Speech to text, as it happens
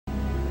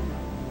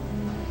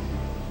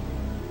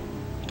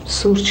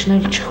Սուրճն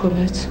էլ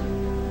չխորեց։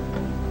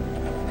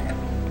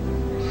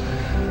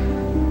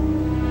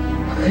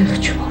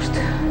 Եղջ մարդ։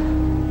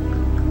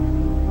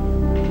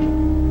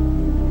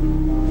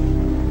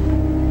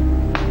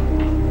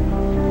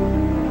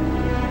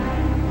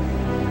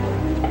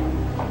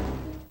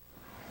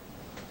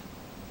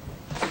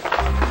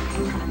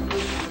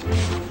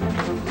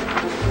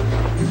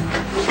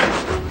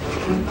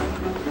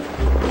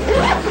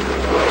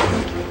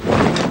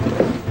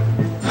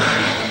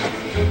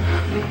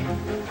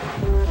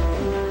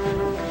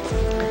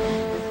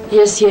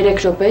 Ես 3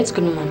 րոպեից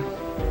գնում եմ։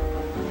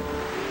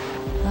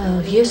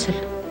 Ես էլ։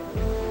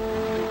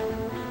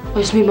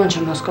 Այս մի բան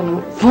չեմ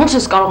հասկանում։ Ոնց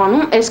ես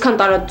կարողանում այսքան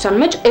տարածության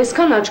մեջ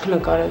այսքան աչք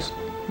նկարես։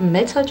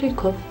 Մեծ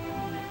հաճույքով։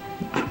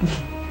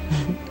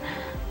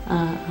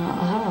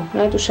 Ահա,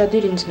 այդ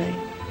ուշադիր ինձ նայ։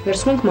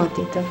 Վերցնում ենք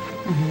մատիտը։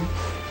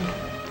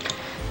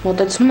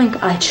 Մոտեցնում ենք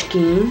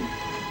աչքին։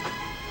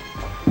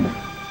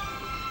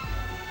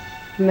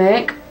 1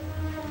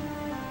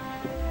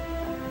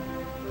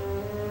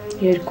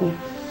 2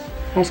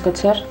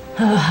 Հասկացար։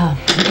 Ահա,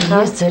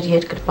 ես ձեր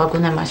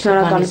երկրպագուն եմ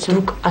այսօրվանից,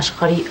 դուք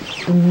աշխարհի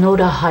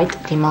նորահայտ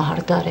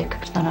դիմահարդար եք։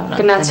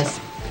 Գնաց։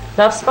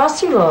 Լավ,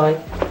 սպասիվա։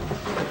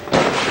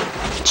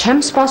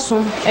 Չեմ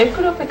սպասում։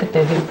 2 րոպե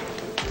կտևի։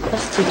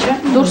 Ասցի չէ։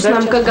 Դուրսն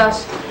եմ կգաս։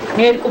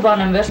 2 բան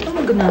եմ վերցնում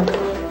ու գնամ։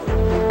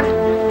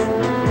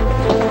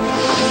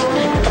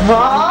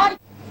 Վայ։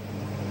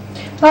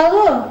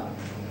 Ալո։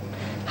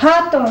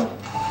 Հատո։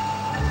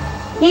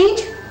 Ինչ։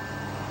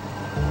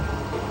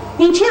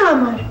 Ինչի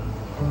համար։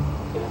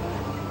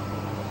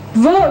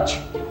 Ոչ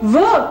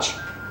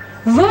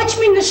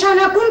մի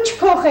նշանակում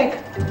չփոխեք,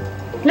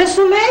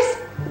 լսում ես,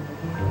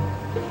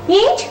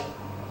 ինչ,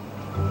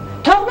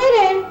 թող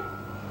բերեն,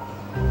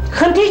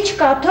 խնդիր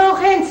չկա, թող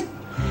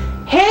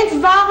հենց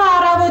վաղը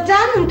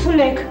առավոտյան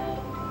ընդունեք,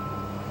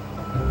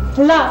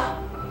 լավ,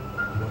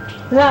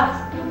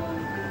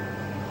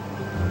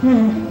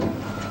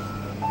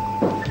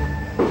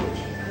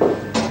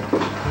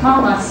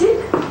 մամասիկ,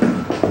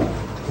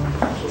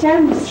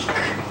 ջանմիսիկ,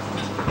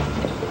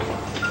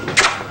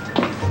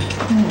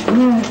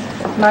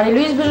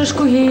 Մարիլույս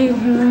բժշկուհի։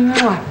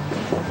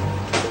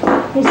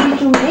 Ես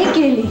դու մեկ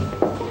էլի։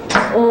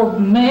 Օ,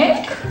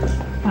 մեկ։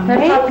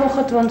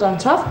 Հերթափոխդ ոնց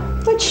անցավ։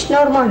 Ոչ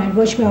նորմալ էր,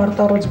 ոչ մի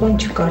արտառոց բան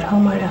չկար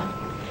համարա։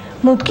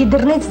 Մուտքի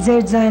դռնից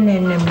ձեր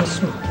ձայներն եմ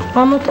լսում։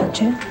 Ամոթա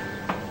չէ։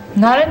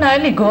 Նարեն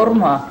այլի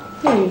գոռում է։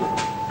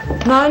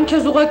 Նարեն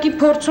քեզ ուղակի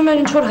փորձում էր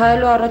ինչ-որ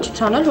հայելու առաջից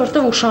անել,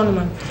 որտեղ ուշանում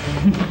եմ։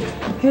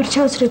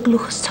 Վերջացրեք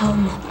գլուխս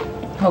ցավում է։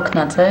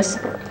 Հոգնած ես։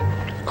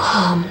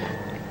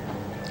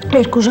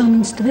 2 ժամ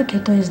ինձ տվեք,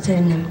 հետո ես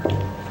ձերն եմ։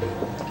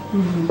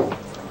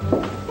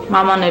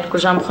 Մաման 2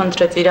 ժամ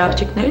խնդրեց իր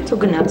աղջիկներից ու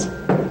գնաց։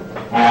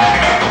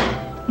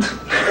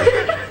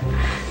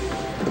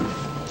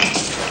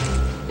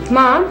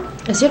 Ման,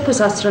 ես երբ ես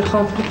աստրել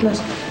խանութնես։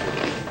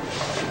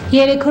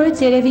 3 օրից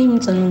երևի իմ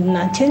ծնունդն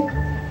է, չէ։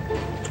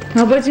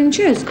 Հա, բայց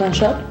ինչի ես կան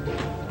շատ։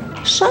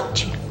 Շատ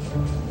չի։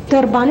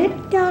 Դեռ բաներ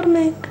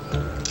դառնենք։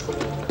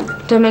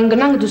 Դե մենք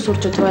գնանք դու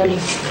սուրճը թվալի։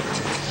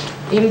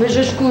 Իմ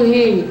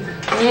բժշկուհի։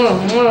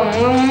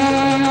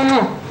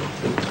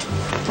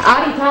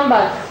 Արի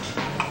թամբար։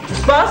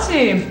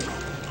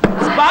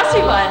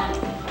 Спасибо.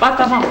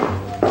 Пока, мам.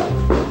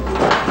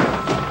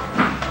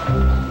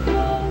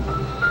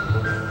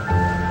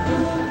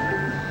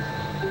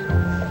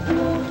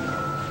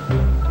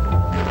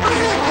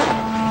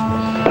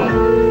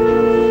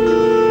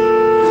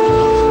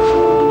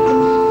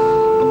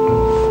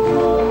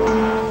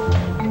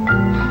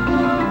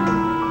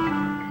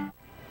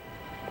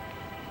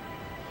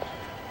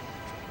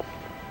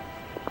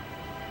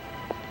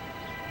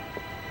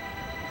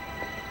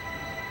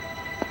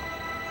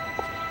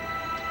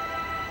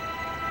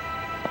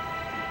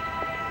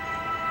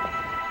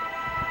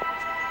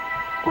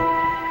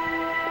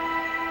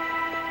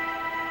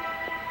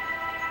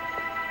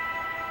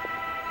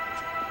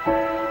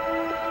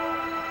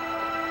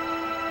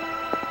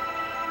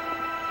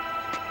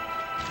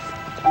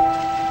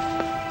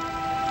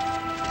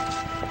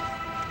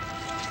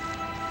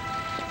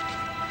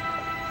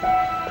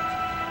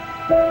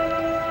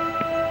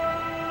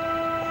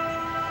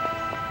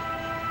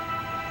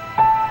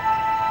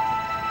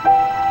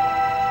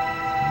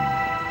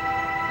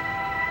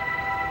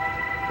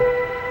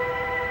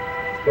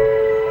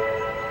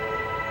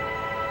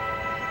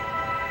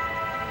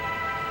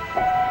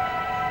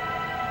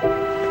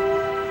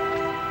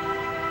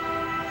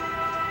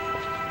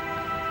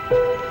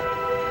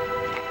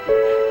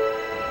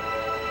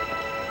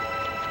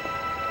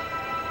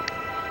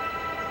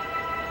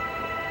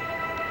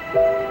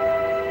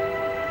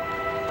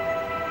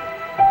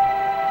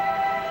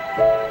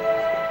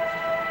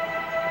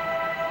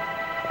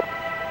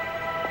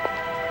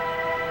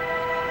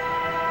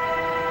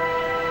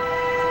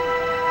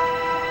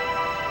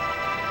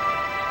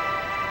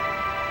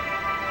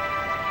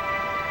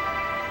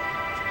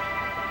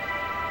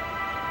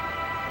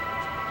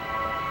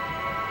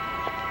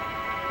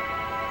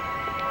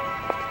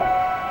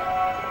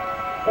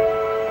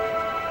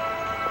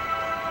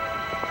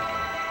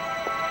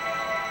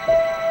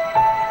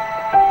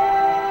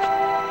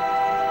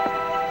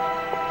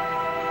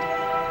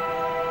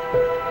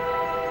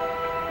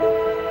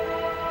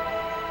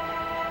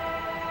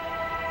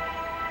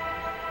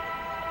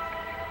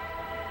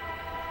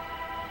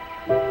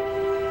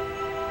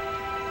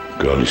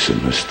 Գալիս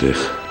եմ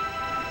այստեղ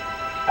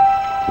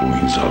ու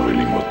ինձ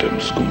ավելի մոտ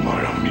եմ զգում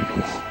Արամին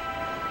ու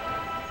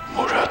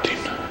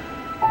Մուրադին,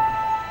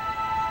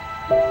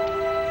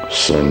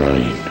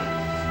 Սոնային։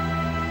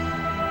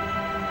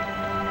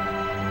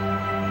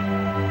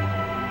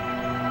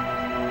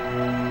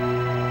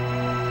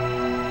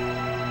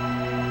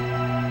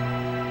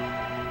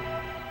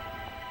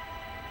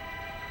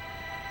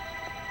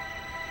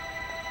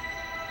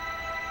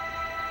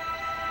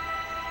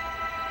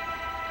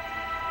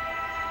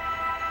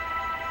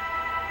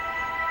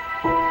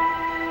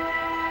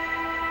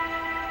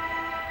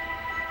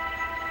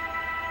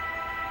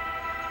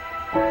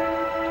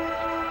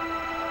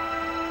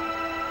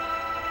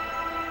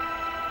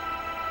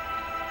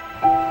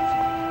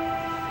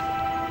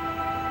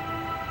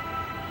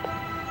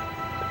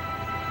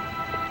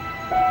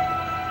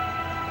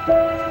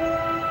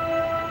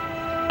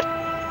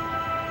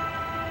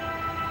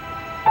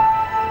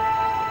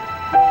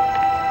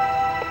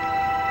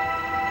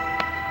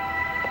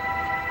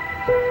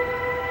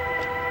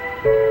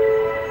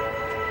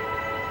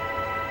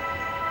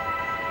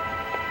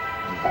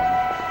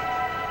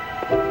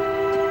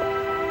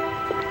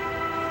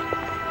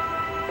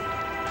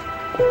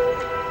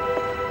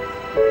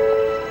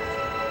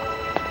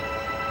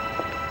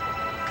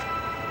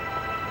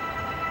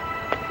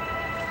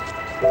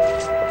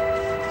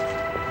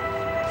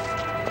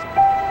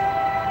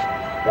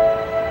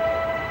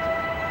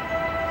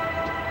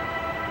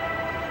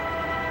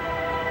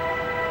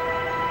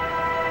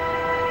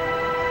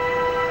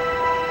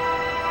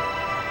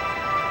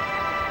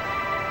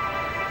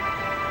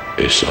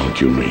 Այս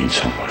անկյունը ինձ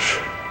համար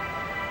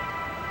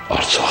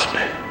Արցախն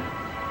է։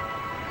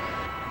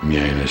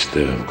 Միայն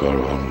այստեղ եմ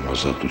կարողանում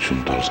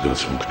ազատություն տալ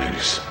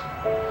զգացմունքներիս։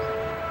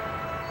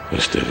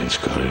 Այստեղ ինձ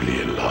կարելի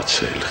է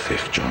լացել,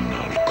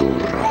 խեղճանալ,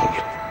 գոռալ։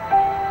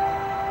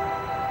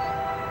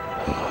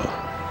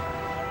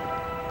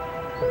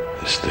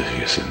 Այստեղ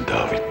ես են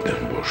Դավիթն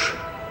եմ, որ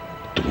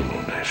տուն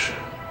ուներ,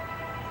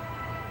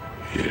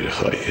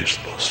 երեխայի էր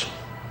սպասում,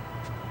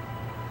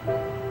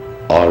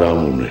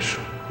 Արամ ուներ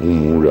ու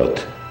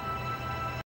Մուրադ։